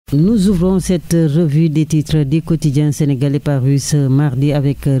Nous ouvrons cette revue des titres des quotidiens sénégalais parus ce mardi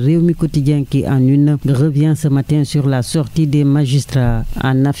avec Revue quotidien qui en une revient ce matin sur la sortie des magistrats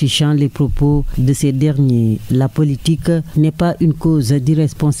en affichant les propos de ces derniers. La politique n'est pas une cause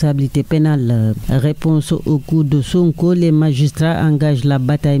d'irresponsabilité pénale. Réponse au coup de Sonko, les magistrats engagent la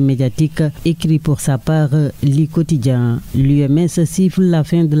bataille médiatique. Écrit pour sa part le quotidien. L'UMS siffle la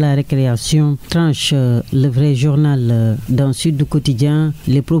fin de la récréation. Tranche le vrai journal. Dans Sud Quotidien,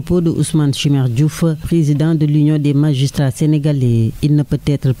 les propos de Ousmane Chimère Diouf, président de l'Union des magistrats sénégalais. Il ne peut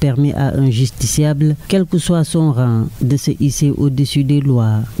être permis à un justiciable, quel que soit son rang, de se hisser au-dessus des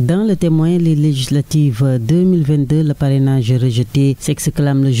lois. Dans le Témoin, les législatives 2022, le parrainage rejeté,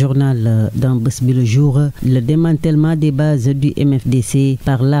 s'exclame le journal. Dans Besbi le jour, le démantèlement des bases du MFDC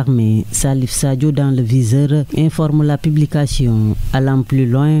par l'armée. Salif Sadio dans le viseur informe la publication. Allant plus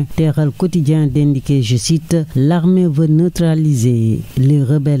loin, Terre quotidien d'indiquer, je cite, l'armée veut neutraliser les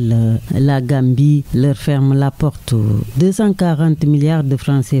rebelles. La Gambie leur ferme la porte. 240 milliards de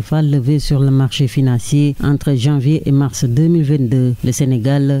francs CFA levés sur le marché financier entre janvier et mars 2022. Le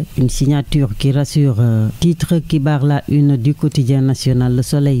Sénégal, une signature qui rassure. Titre qui barre la une du quotidien national Le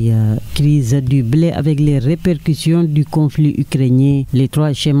Soleil. Crise du blé avec les répercussions du conflit ukrainien. Les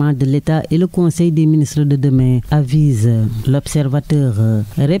trois schémas de l'État et le Conseil des ministres de demain avisent l'Observateur.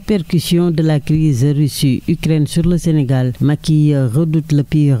 Répercussions de la crise Russie-Ukraine sur le Sénégal. Macky redoute le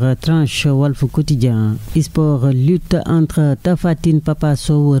pire. Tranche Walf quotidien. Sport, lutte entre Tafatine Papa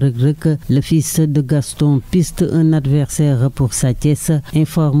Sow Regrec, le fils de Gaston piste un adversaire pour sa Cisse,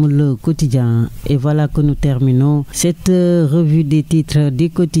 informe le quotidien. Et voilà que nous terminons cette revue des titres des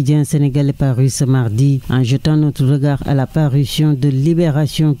quotidiens sénégalais parus ce mardi en jetant notre regard à la parution de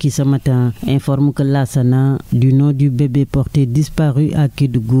Libération qui ce matin informe que Lassana, du nom du bébé porté disparu à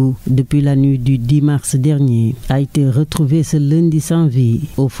Kédougou depuis la nuit du 10 mars dernier, a été retrouvé ce lundi sans vie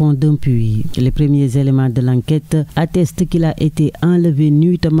au fond d'un puits. Les premiers éléments de l'enquête attestent qu'il a été enlevé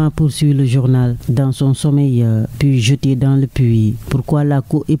nuitamment, poursuit le journal, dans son sommeil, puis jeté dans le puits. Pourquoi la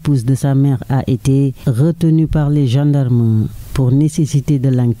co-épouse de sa mère a été retenue par les gendarmes pour nécessité de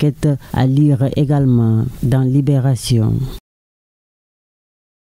l'enquête, à lire également dans Libération.